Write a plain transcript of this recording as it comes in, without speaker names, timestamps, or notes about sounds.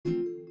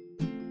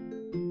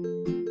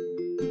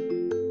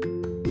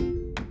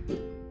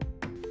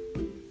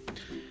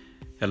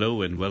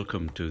Hello and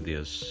welcome to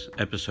this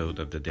episode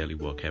of the Daily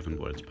Walk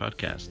Heavenwards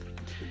podcast.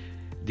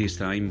 This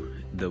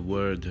time, the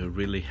Word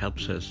really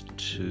helps us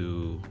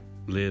to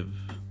live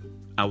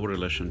our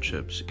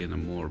relationships in a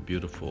more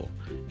beautiful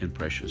and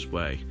precious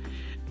way.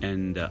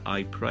 And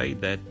I pray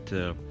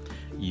that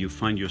you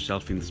find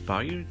yourself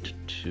inspired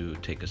to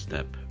take a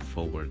step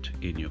forward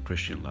in your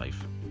Christian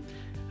life,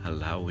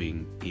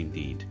 allowing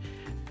indeed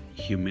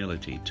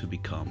humility to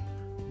become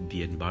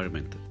the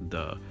environment,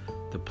 the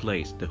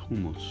place, the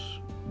humus,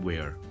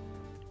 where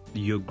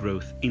your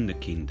growth in the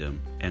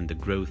kingdom and the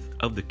growth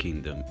of the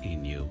kingdom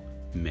in you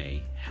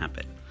may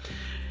happen.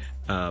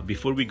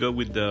 Before we go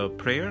with the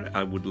prayer,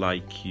 I would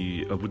like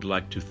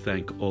to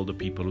thank all the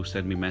people who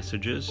sent me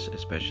messages,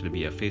 especially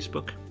via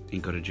Facebook,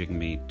 encouraging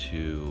me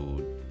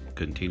to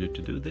continue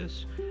to do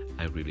this.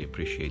 I really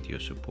appreciate your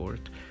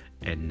support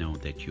and know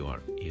that you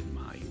are in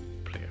my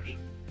prayers.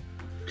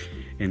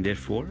 And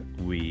therefore,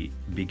 we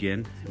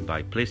begin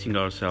by placing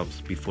ourselves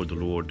before the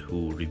Lord,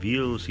 who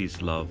reveals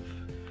His love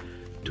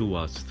to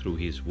us through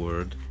His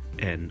Word,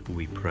 and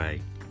we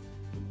pray.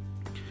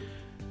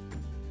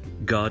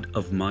 God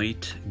of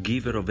might,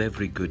 giver of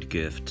every good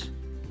gift,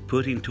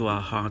 put into our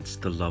hearts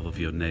the love of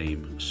your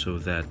name, so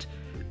that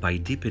by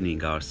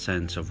deepening our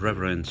sense of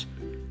reverence,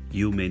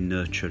 you may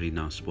nurture in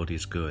us what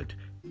is good,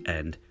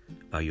 and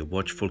by your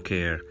watchful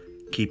care,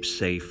 keep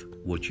safe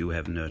what you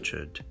have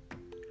nurtured.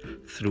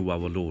 Through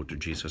our Lord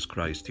Jesus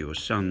Christ, your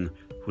Son,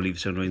 who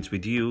lives and reigns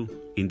with you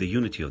in the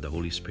unity of the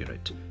Holy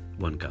Spirit,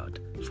 one God,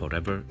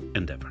 forever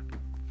and ever.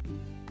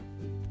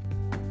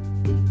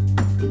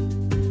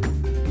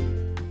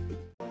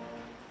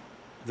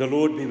 The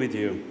Lord be with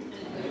you.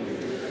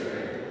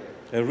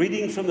 A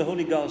reading from the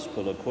Holy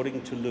Gospel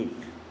according to Luke.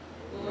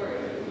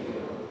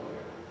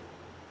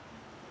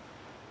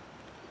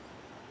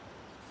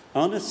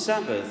 On a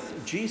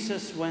Sabbath,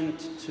 Jesus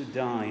went to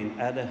dine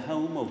at the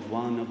home of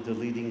one of the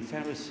leading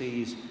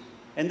Pharisees,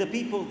 and the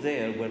people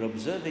there were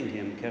observing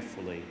him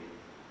carefully.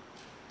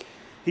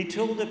 He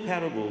told a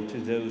parable to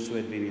those who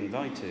had been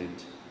invited,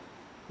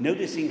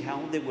 noticing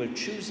how they were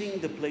choosing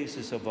the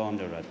places of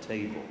honor at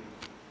table.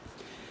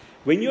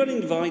 When you're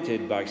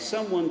invited by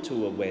someone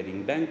to a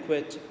wedding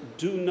banquet,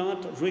 do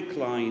not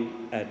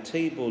recline at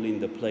table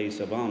in the place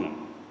of honor.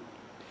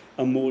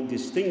 A more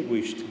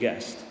distinguished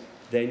guest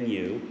than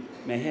you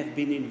may have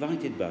been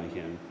invited by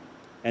him,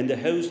 and the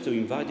host who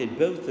invited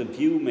both of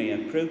you may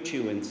approach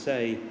you and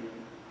say,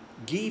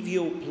 "Give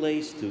your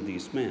place to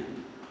this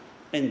man,"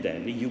 and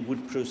then you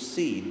would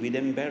proceed with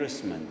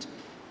embarrassment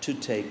to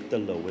take the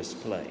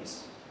lowest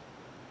place.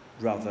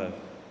 Rather,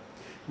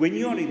 when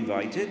you are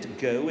invited,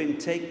 go and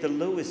take the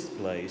lowest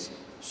place,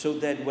 so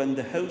that when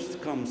the host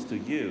comes to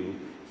you,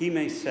 he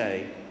may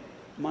say,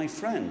 "My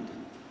friend,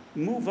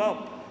 move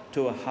up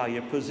to a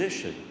higher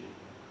position."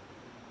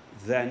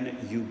 Then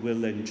you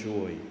will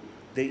enjoy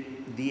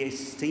the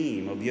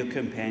esteem of your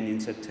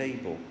companions at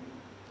table.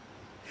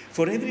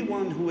 For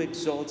everyone who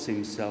exalts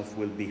himself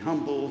will be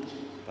humbled,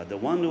 but the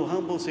one who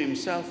humbles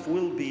himself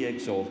will be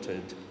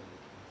exalted.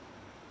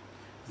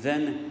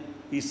 Then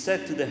he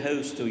said to the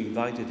host who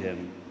invited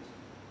him,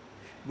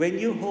 "When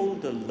you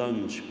hold a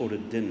lunch or a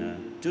dinner,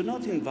 do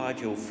not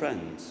invite your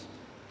friends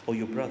or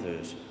your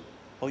brothers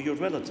or your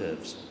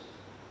relatives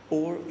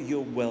or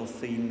your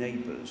wealthy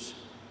neighbors,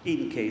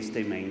 in case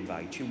they may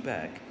invite you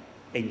back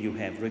and you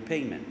have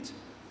repayment.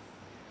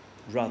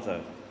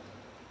 Rather,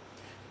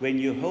 when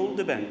you hold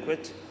a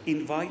banquet,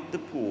 invite the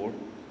poor,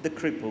 the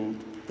crippled,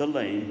 the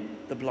lame,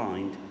 the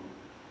blind.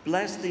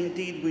 Blessed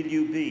indeed will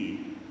you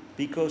be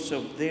because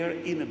of their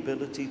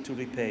inability to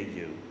repay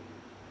you,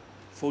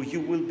 for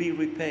you will be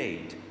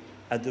repaid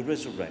at the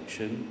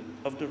resurrection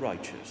of the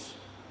righteous."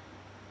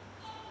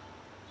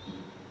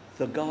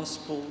 The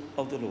Gospel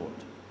of the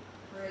Lord.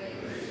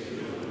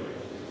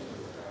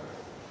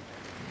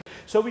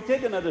 So we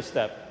take another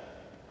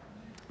step,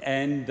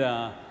 and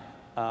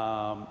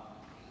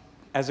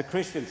as a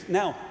Christians,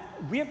 now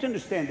we have to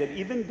understand that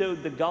even though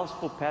the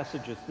gospel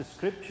passages, the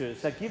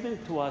scriptures, are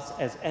given to us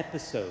as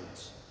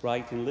episodes,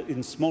 right,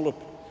 in smaller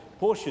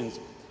portions,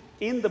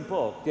 in the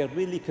book they're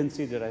really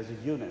considered as a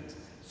unit.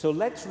 So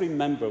let's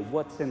remember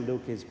what St.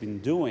 Luke has been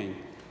doing,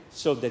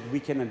 so that we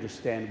can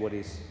understand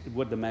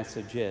what the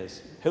message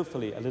is,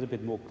 hopefully a little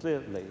bit more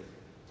clearly.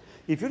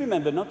 If you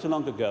remember, not too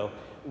long ago,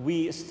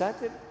 we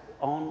started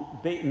on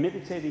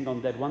meditating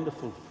on that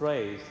wonderful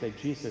phrase that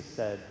Jesus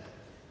said,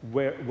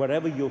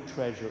 wherever your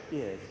treasure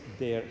is,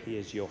 there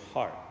is your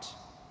heart.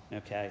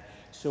 Okay?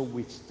 So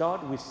we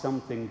start with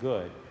something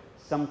good,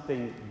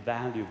 something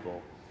valuable.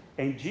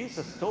 And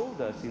Jesus told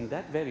us in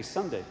that very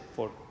Sunday,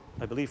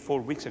 I believe 4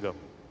 weeks ago,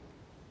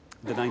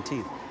 the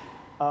 19th,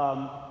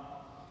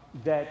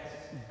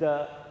 that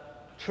the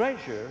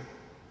treasure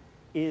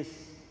is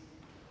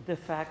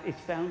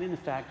found in the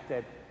fact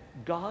that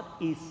God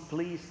is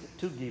pleased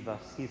to give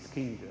us His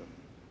kingdom.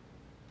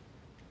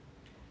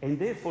 And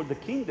therefore the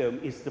kingdom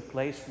is the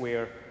place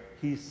where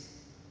His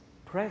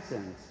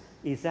presence,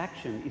 His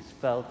action is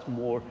felt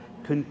more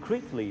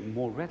concretely,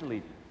 more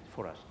readily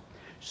for us.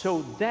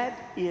 So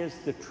that is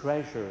the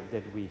treasure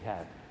that we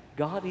have.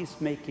 God is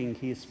making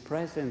his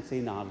presence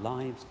in our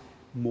lives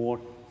more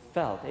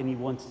felt, and he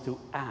wants to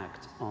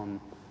act in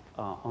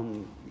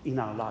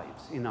our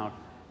lives, in our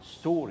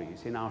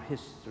stories, in our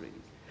history.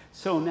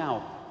 So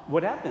now,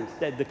 what happens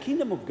that the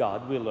kingdom of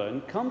God, we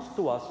learn, comes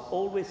to us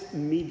always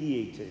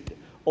mediated,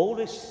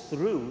 always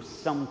through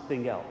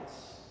something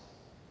else.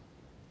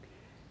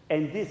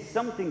 And this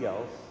something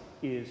else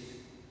is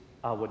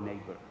our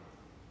neighbor.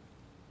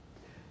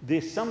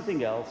 This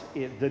something else,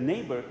 the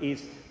neighbor,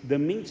 is the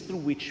means through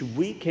which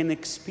we can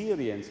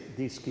experience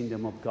this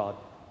kingdom of God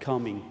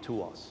coming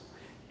to us.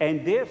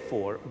 And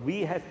therefore,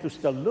 we have to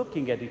start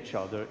looking at each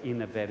other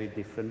in a very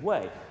different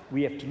way.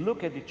 We have to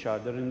look at each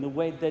other in the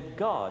way that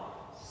God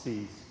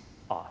sees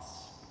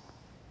us.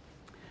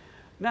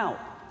 Now,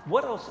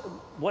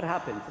 what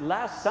happened?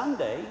 Last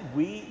Sunday,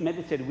 we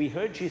meditated, we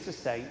heard Jesus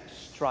say,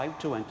 strive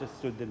to enter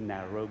through the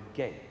narrow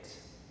gate.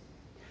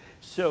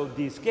 So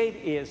this gate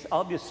is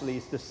obviously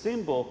the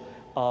symbol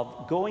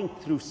of going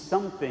through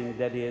something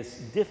that is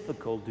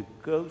difficult to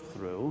go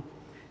through,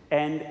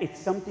 and it's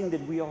something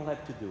that we all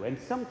have to do. And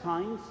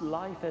sometimes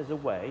life has a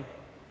way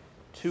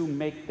to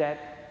make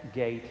that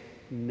gate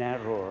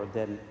narrower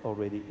than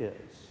already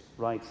is,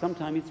 right?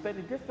 Sometimes it's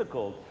very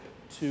difficult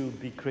to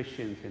be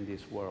Christians in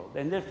this world,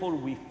 and therefore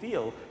we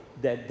feel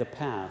that the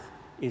path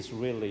is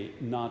really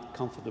not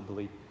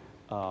comfortably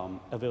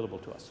available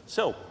to us.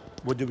 So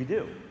what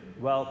do?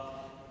 Well,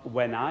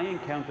 when I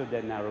encounter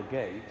that narrow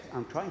gate,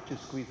 I'm trying to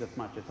squeeze as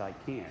much as I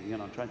can. You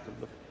know, I'm trying to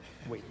look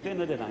way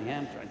thinner than I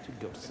am, trying to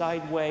go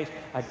sideways.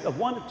 I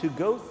wanted to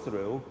go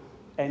through,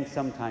 and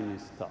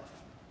sometimes it's tough.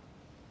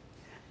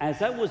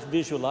 As I was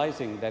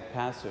visualizing that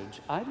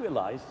passage, I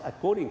realized,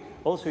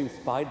 also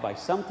inspired by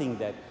something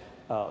that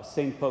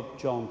St. Pope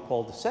John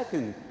Paul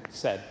II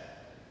said,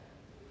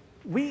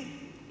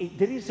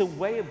 there is a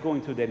way of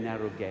going through that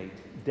narrow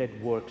gate that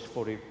works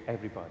for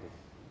everybody.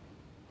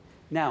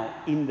 Now,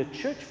 in the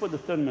Church for the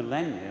Third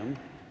Millennium,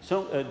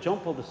 John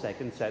Paul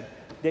II said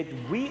that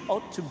we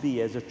ought to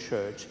be, as a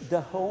church, the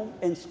home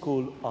and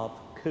school of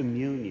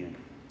communion.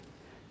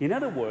 In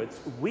other words,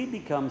 we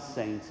become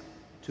saints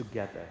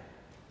together.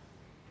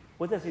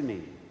 What does it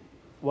mean?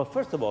 Well,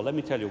 first of all, let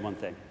me tell you one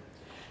thing.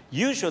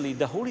 Usually,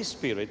 the Holy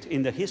Spirit,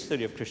 in the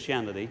history of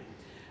Christianity,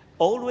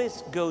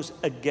 always goes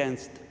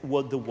against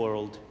what the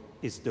world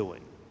is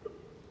doing.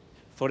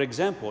 For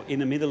example, in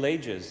the Middle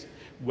Ages,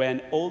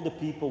 when all the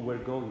people were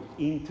going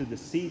into the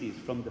cities,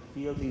 from the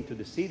fields into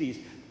the cities,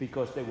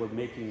 because they were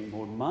making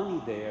more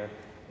money there.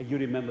 You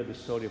remember the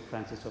story of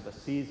Francis of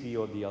Assisi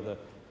or the other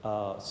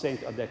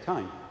saints at that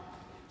time.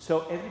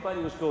 So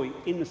everybody was going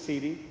in the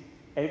city,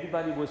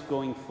 everybody was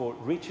going for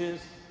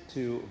riches,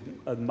 to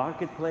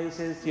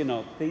marketplaces, you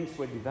know, things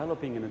were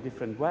developing in a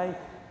different way.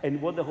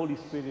 And what the Holy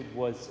Spirit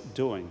was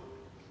doing,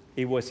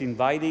 it was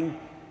inviting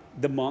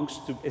the monks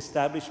to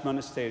establish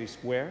monasteries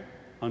where?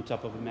 On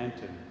top of a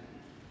mountain.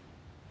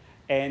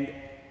 And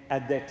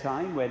at that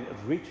time, when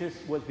riches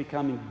was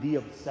becoming the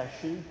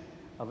obsession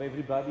of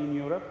everybody in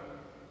Europe,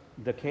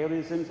 the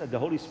charisms, the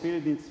Holy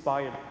Spirit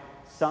inspired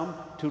some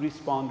to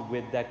respond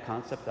with that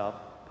concept of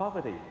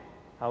poverty,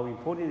 how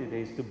important it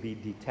is to be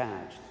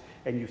detached.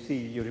 And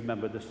you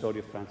remember the story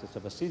of Francis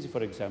of Assisi,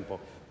 for example,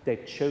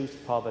 that chose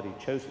poverty,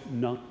 chose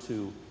not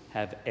to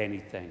have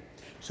anything.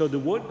 So the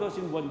word goes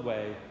in one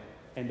way,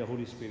 and the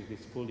Holy Spirit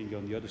is pulling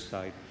on the other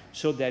side,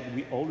 so that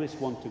we always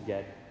want to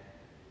get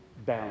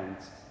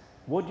balanced.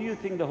 What do you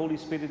think the Holy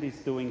Spirit is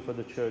doing for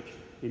the church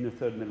in the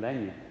third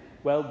millennium?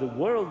 Well, the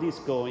world is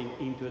going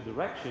into a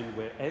direction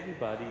where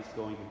everybody is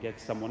going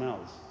against someone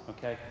else,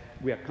 okay?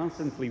 We are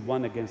constantly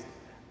one against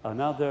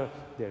another.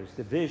 There's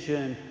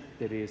division.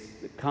 There is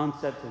the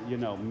concept of, you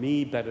know,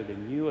 me better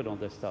than you and all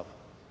that stuff.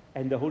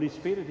 And the Holy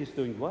Spirit is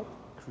doing what?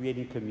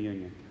 Creating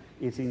communion.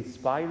 It's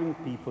inspiring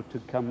people to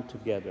come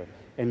together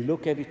and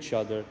look at each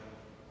other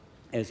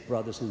as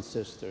brothers and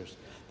sisters.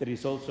 There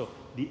is also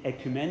the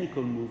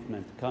ecumenical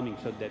movement coming,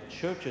 so that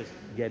churches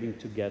getting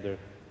together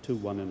to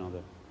one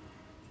another.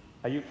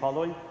 Are you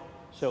following?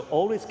 So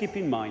always keep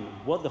in mind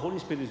what the Holy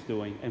Spirit is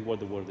doing and what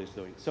the world is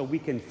doing. So we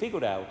can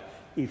figure out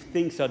if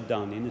things are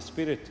done in the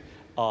spirit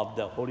of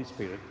the Holy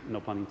Spirit, no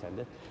pun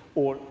intended,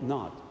 or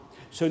not.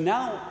 So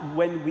now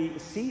when we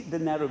see the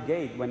narrow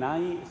gate, when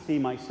I see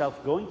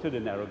myself going through the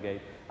narrow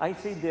gate, I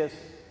see this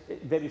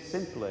very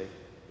simply.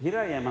 Here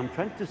I am, I'm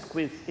trying to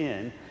squeeze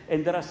in,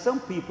 and there are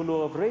some people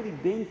who have already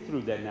been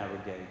through that narrow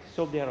gate.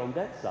 So they're on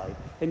that side,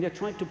 and they're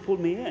trying to pull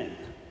me in,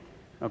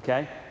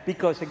 okay?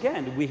 Because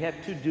again, we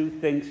have to do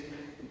things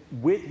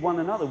with one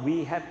another.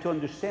 We have to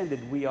understand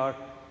that we are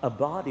a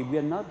body. We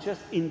are not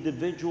just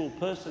individual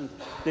persons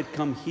that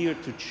come here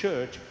to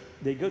church,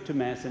 they go to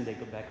Mass and they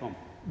go back home.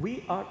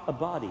 We are a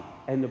body,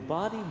 and the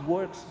body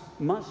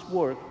must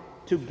work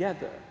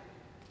together.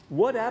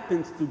 What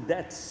happens to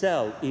that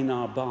cell in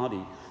our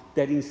body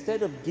that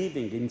instead of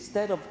giving,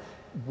 instead of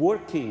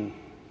working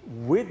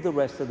with the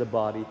rest of the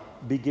body,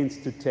 begins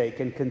to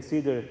take and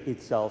consider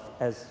itself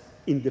as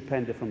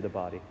independent from the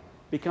body?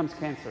 Becomes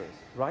cancerous,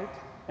 right?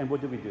 And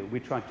what do? We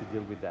try to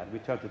deal with that. We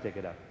try to take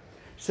it out.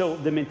 So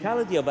the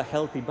mentality of a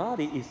healthy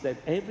body is that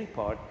every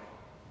part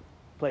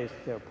plays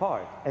their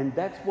part. And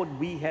that's what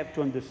we have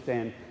to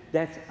understand.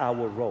 That's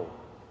our role.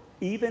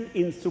 Even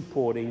in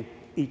supporting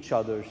each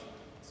other's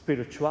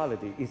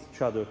spirituality,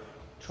 each other's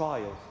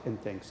trials and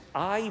things.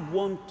 I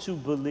want to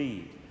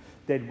believe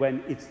that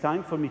when it's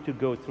time for me to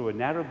go through a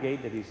narrow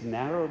gate that is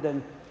narrower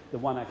than the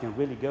one I can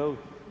really go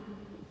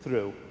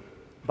through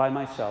by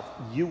myself,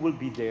 you will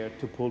be there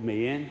to pull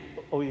me in,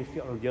 or if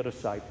you're on the other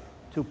side,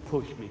 to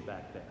push me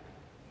back there.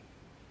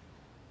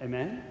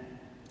 Amen?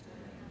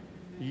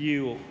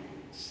 You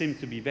seem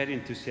to be very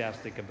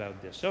enthusiastic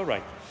about this. All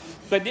right.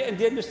 But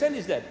the understanding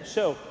is that,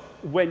 so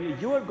when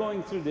you are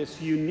going through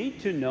this, you need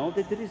to know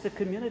that there is a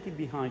community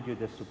behind you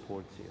that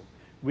supports you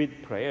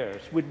with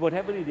prayers, with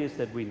whatever it is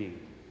that we need.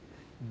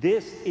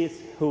 This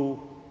is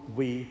who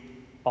we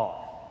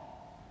are.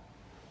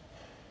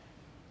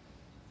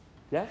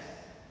 Yes?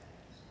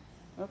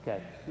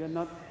 Okay. You're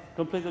not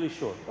completely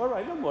sure. All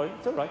right, don't worry.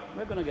 It's all right.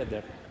 We're going to get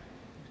there.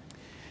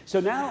 So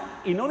now,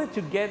 in order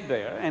to get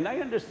there, and I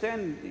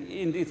understand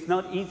it's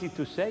not easy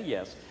to say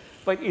yes,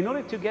 but in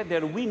order to get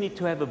there, we need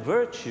to have a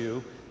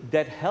virtue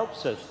that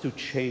helps us to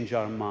change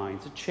our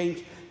minds,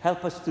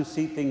 help us to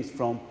see things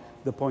from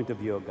the point of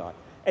view of God.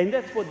 And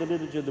that's what the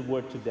liturgy of the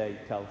Word today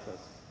tells us.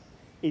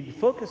 It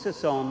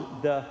focuses on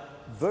the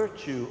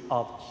virtue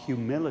of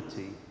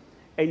humility.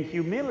 And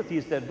humility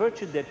is that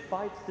virtue that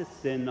fights the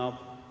sin of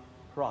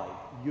pride.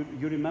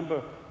 You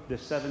remember the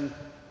seven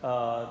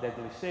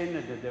deadly sin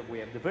that we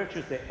have. The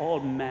virtues, they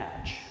all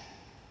match.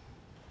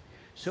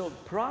 So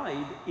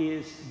pride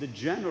is the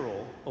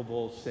general of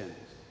all sins,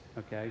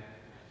 okay?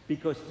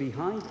 Because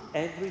behind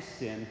every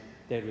sin,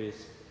 there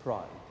is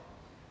pride.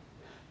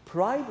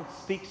 Pride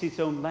speaks its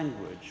own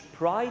language.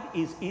 Pride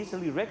is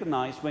easily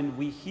recognized when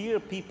we hear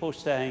people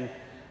saying,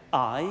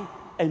 I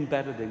am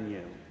better than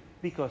you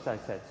because I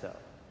said so.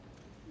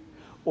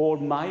 Or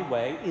my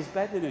way is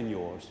better than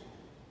yours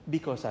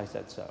because I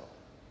said so.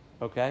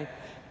 Okay?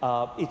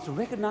 It's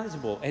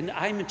recognizable. And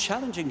I'm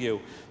challenging you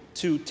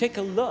to take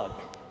a look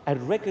at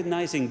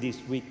recognizing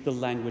this week the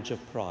language of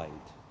pride.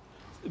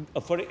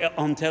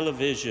 On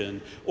television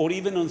or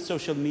even on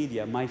social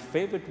media. My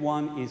favorite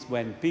one is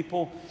when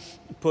people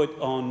put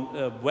on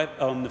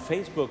on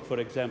Facebook, for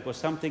example,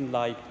 something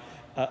like,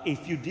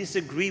 if you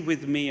disagree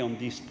with me on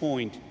this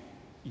point,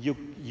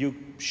 you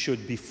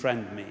should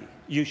befriend me.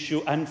 You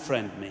should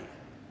unfriend me.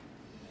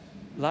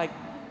 Like,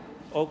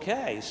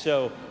 okay,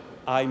 so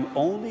I'm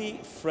only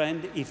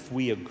friend if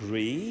we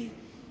agree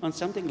on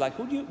something. Like,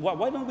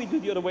 why don't we do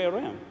the other way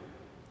around,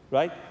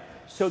 right?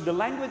 So the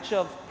language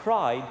of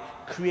pride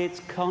creates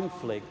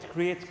conflict,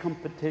 creates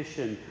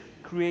competition,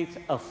 creates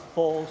a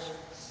false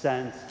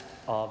sense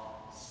of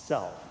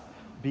self.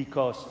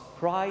 Because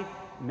pride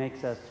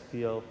makes us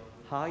feel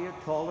higher,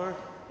 taller,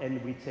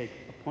 and we take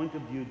a point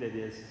of view that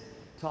is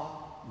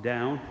top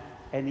down,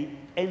 and it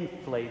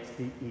inflates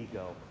the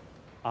ego.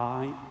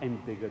 I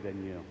am bigger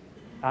than you.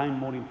 I'm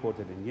more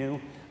important than you.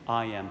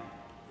 I am.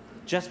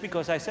 Just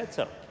because I said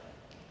so.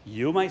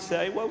 You might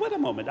say, well, wait a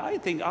moment, I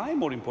think I'm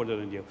more important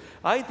than you.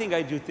 I think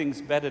I do things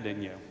better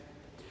than you.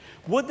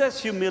 What does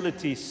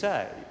humility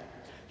say?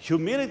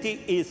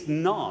 Humility is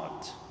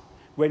not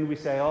when we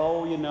say,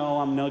 oh, you know,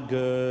 I'm not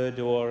good,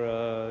 or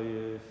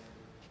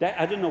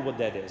I don't know what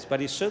that is,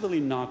 but it's certainly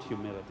not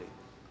humility.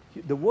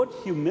 The word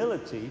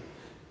humility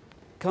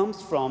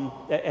comes from,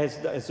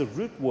 as a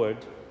root word,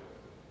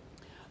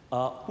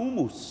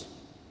 humus,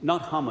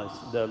 not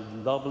hummus, the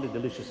lovely,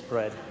 delicious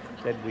bread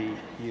that we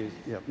use.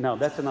 Yeah, no,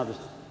 that's another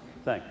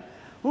thing.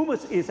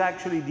 Humus is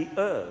actually the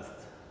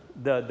earth,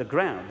 the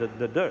ground,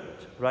 the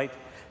dirt, right?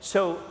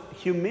 So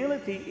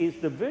humility is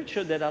the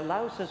virtue that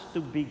allows us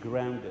to be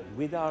grounded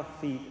with our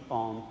feet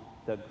on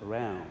the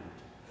ground.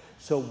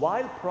 So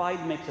while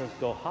pride makes us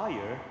go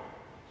higher,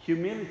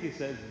 humility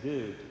says,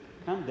 dude,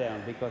 come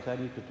down because I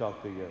need to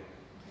talk to you.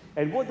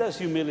 And what does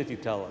humility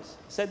tell us?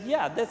 It said,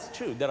 yeah, that's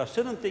true. There are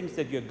certain things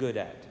that you're good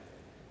at.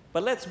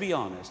 But let's be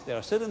honest, there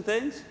are certain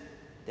things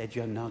that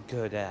you're not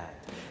good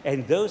at.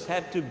 And those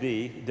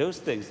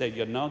things that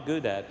you're not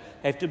good at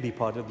have to be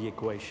part of the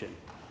equation,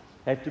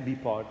 have to be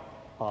part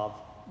of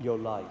your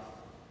life.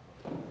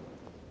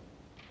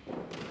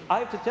 I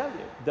have to tell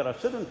you, there are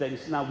certain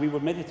things. Now, we were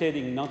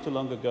meditating not too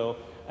long ago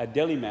at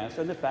Daily Mass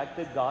on the fact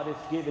that God has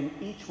given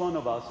each one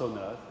of us on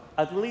earth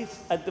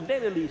at the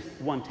very least,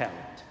 one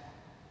talent.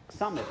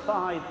 Some have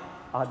 5,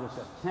 others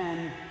have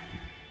 10,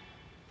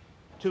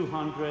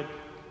 200,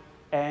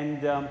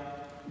 and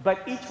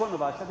but each one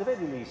of us at the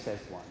very least has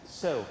one.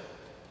 So,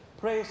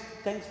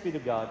 thanks be to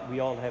God, we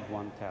all have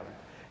one talent.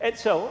 And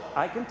so,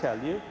 I can tell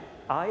you,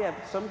 I have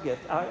some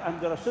gifts.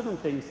 There are certain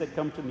things that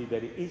come to me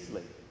very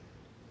easily.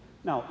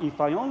 Now,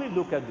 if I only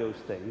look at those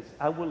things,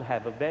 I will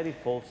have a very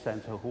false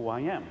sense of who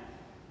I am.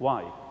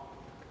 Why?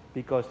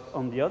 Because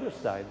on the other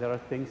side, there are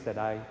things that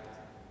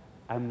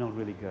I'm not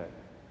really good.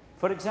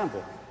 For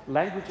example,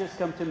 languages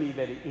come to me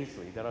very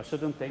easily. There are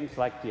certain things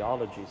like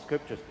theology,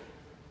 scriptures.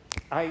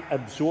 I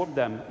absorb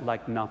them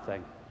like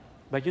nothing.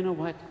 But you know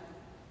what?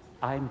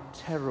 I'm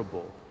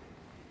terrible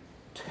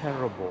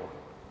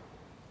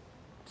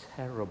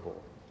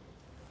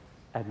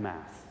at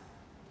math.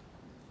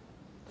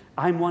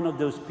 I'm one of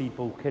those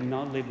people who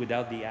cannot live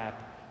without the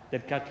app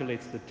that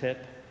calculates the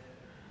tip.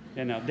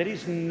 You know, there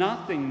is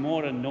nothing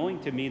more annoying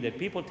to me than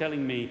people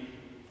telling me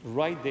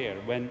right there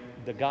when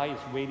the guy is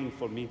waiting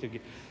for me to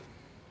get,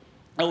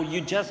 oh,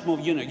 you just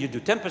move, you know, you do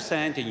 10%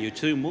 and you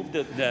too move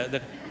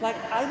the, like,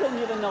 I don't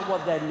even know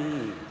what that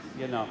means,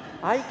 you know.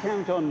 I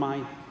count on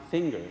my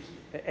fingers,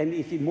 and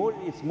if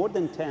it's more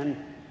than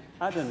 10,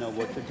 I don't know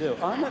what to do.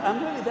 I'm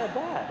really that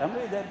bad. I'm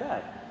really that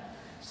bad.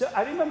 So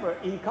I remember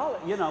in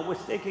college, you know, I was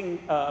taking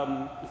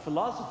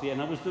philosophy,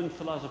 and I was doing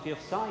philosophy of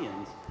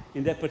science.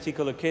 In that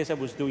particular case, I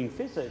was doing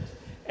physics,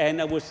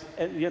 and I was,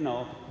 you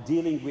know,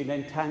 dealing with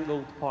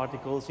entangled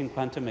particles in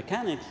quantum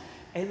mechanics,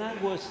 and I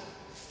was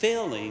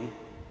failing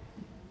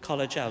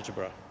college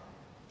algebra.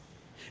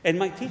 And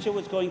my teacher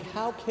was going,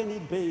 how can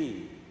it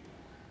be?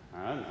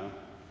 I don't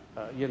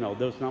know. You know,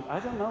 those numbers, I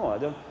don't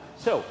know.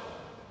 So,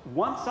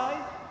 one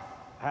side,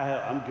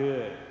 I'm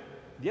good.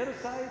 The other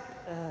side,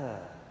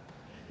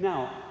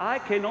 Now, I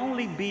can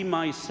only be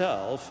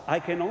myself. I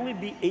can only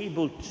be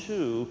able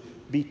to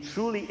be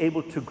truly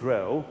able to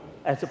grow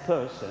as a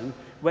person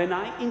when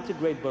I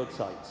integrate both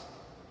sides.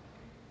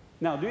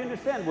 Now, do you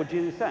understand what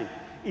Jesus is saying?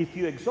 If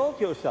you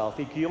exalt yourself,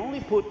 if you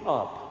only put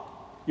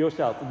up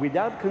yourself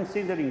without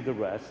considering the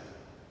rest,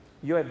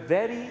 you have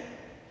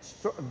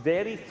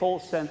very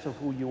false sense of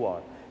who you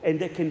are, and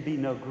there can be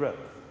no growth.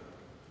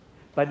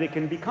 But there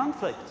can be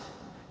conflict,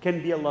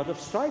 can be a lot of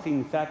strife.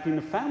 In fact, in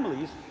the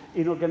families,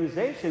 in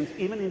organizations,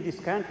 even in this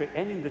country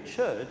and in the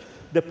church,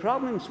 the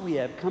problems we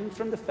have come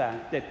from the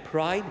fact that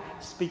pride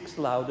speaks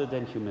louder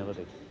than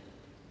humility.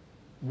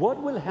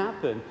 What will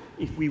happen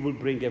if we will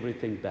bring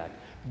everything back?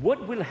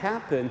 What will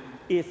happen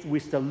if we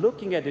start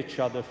looking at each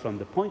other from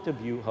the point of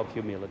view of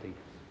humility?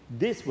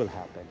 This will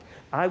happen.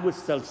 I will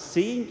start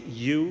seeing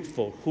you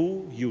for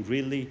who you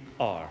really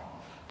are,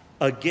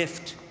 a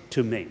gift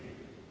to me.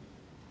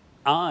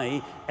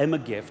 I am a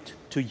gift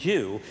to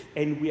you,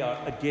 and we are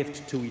a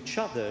gift to each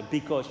other,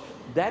 because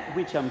that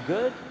which I'm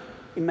good,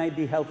 it may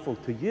be helpful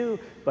to you,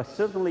 but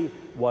certainly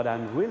what I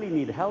really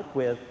need help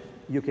with,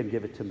 you can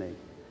give it to me,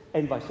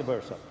 and vice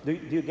versa. Do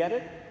you get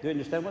it? Do you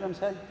understand what I'm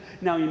saying?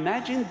 Now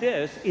imagine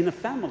this in a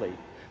family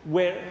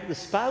where the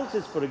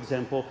spouses, for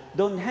example,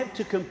 don't have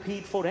to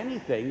compete for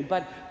anything,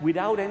 but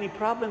without any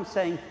problem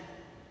saying,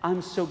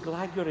 I'm so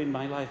glad you're in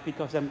my life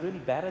because I'm really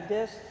bad at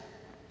this,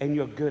 and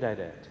you're good at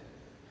it.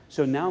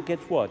 So now guess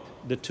what?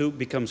 The two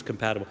becomes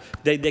compatible.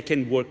 They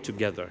can work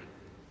together.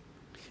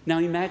 Now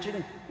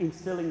imagine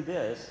instilling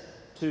this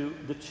to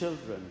the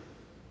children.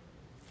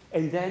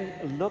 And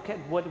then look at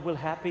what will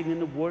happen in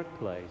the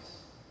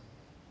workplace,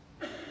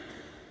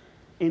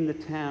 in the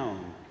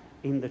town,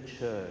 in the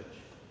church,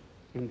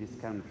 in this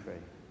country.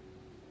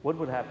 What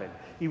would happen?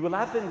 It will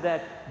happen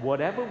that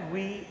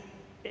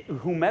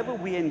whomever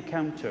we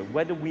encounter,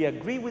 whether we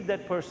agree with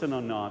that person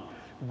or not,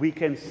 we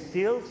can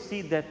still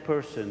see that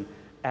person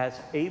as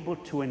able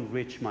to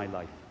enrich my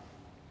life.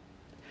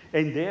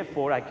 And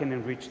therefore, I can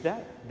enrich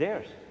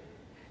theirs.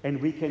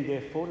 And we can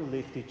therefore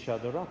lift each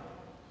other up.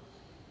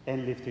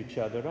 And lift each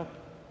other up.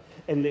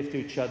 And lift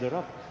each other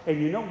up.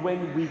 And you know,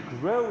 when we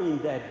grow in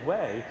that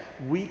way,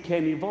 we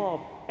can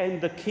evolve.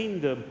 And the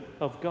kingdom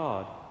of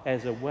God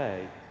as a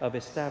way of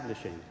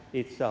establishing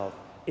itself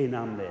in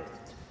our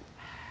midst.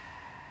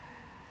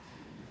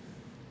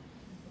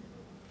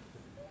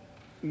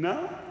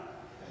 No?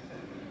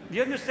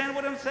 You understand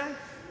what I'm saying?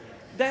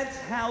 That's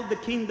how the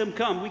kingdom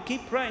come. We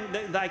keep praying,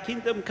 thy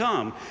kingdom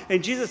come.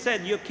 And Jesus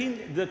said,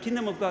 the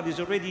kingdom of God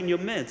is already in your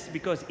midst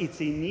because it's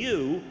in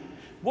you.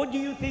 How do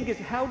you think it's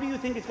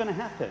going to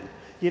happen?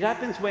 It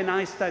happens when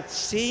I start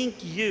seeing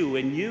you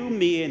and you,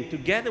 me, and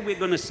together we're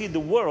going to see the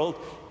world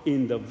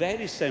in the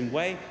very same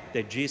way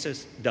that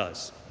Jesus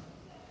does.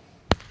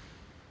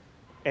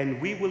 And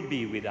we will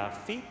be with our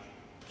feet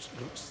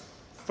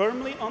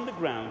firmly on the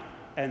ground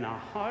and our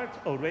heart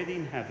already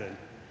in heaven.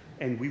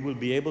 And we will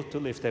be able to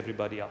lift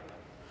everybody up.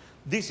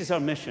 This is our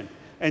mission,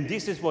 and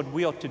this is what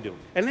we ought to do.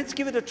 And let's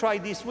give it a try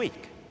this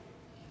week.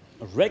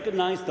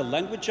 Recognize the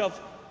language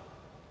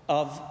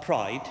of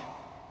pride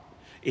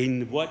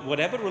in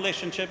whatever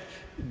relationship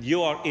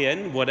you are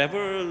in,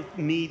 whatever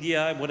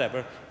media,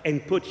 whatever,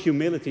 and put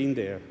humility in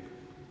there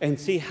and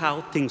see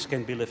how things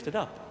can be lifted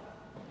up.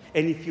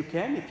 And if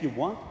you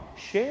want,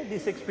 share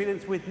this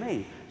experience with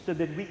me so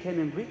that we can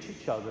enrich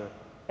each other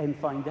and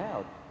find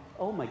out,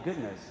 oh my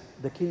goodness,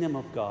 the kingdom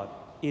of God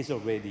is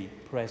already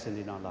present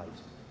in our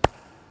lives.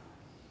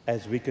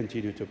 As we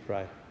continue to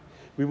pray,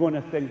 we want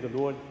to thank the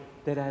Lord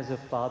that as a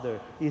Father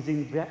is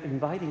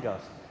inviting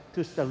us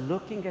to start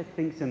looking at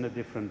things in a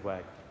different way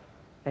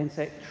and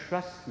say,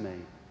 trust me,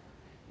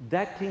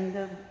 that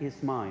kingdom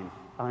is mine.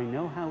 I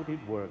know how it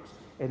works,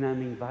 and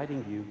I'm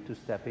inviting you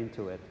to step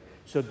into it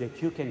so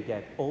that you can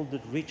get all the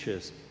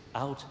riches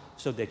out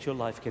so that your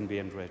life can be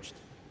enriched.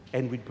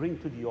 And we bring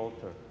to the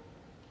altar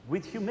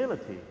with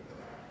humility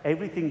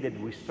everything that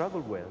we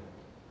struggle with,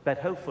 but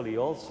hopefully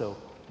also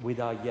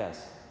with our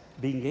yes,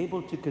 being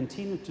able to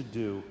continue to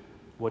do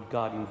what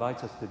God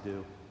invites us to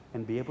do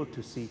and be able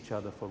to see each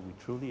other for we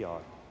truly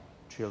are,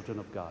 children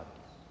of God,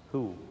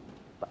 who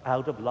but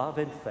out of love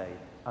and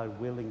faith are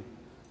willing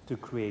to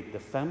create the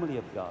family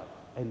of God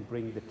and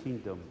bring the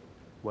kingdom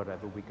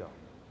wherever we go.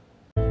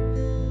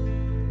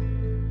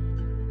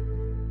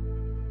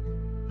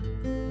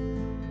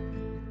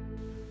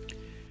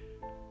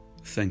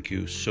 Thank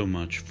you so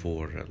much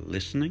for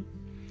listening,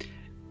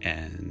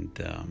 and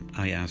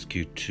I ask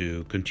you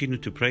to continue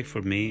to pray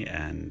for me,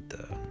 and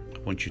I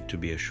want you to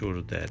be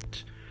assured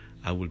that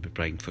I will be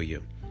praying for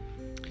you.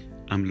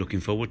 I'm looking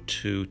forward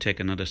to take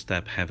another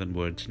step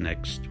heavenwards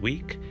next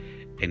week,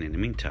 and in the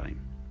meantime,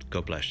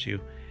 God bless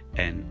you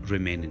and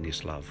remain in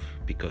His love,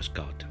 because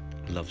God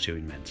loves you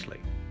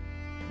immensely.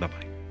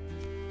 Bye-bye.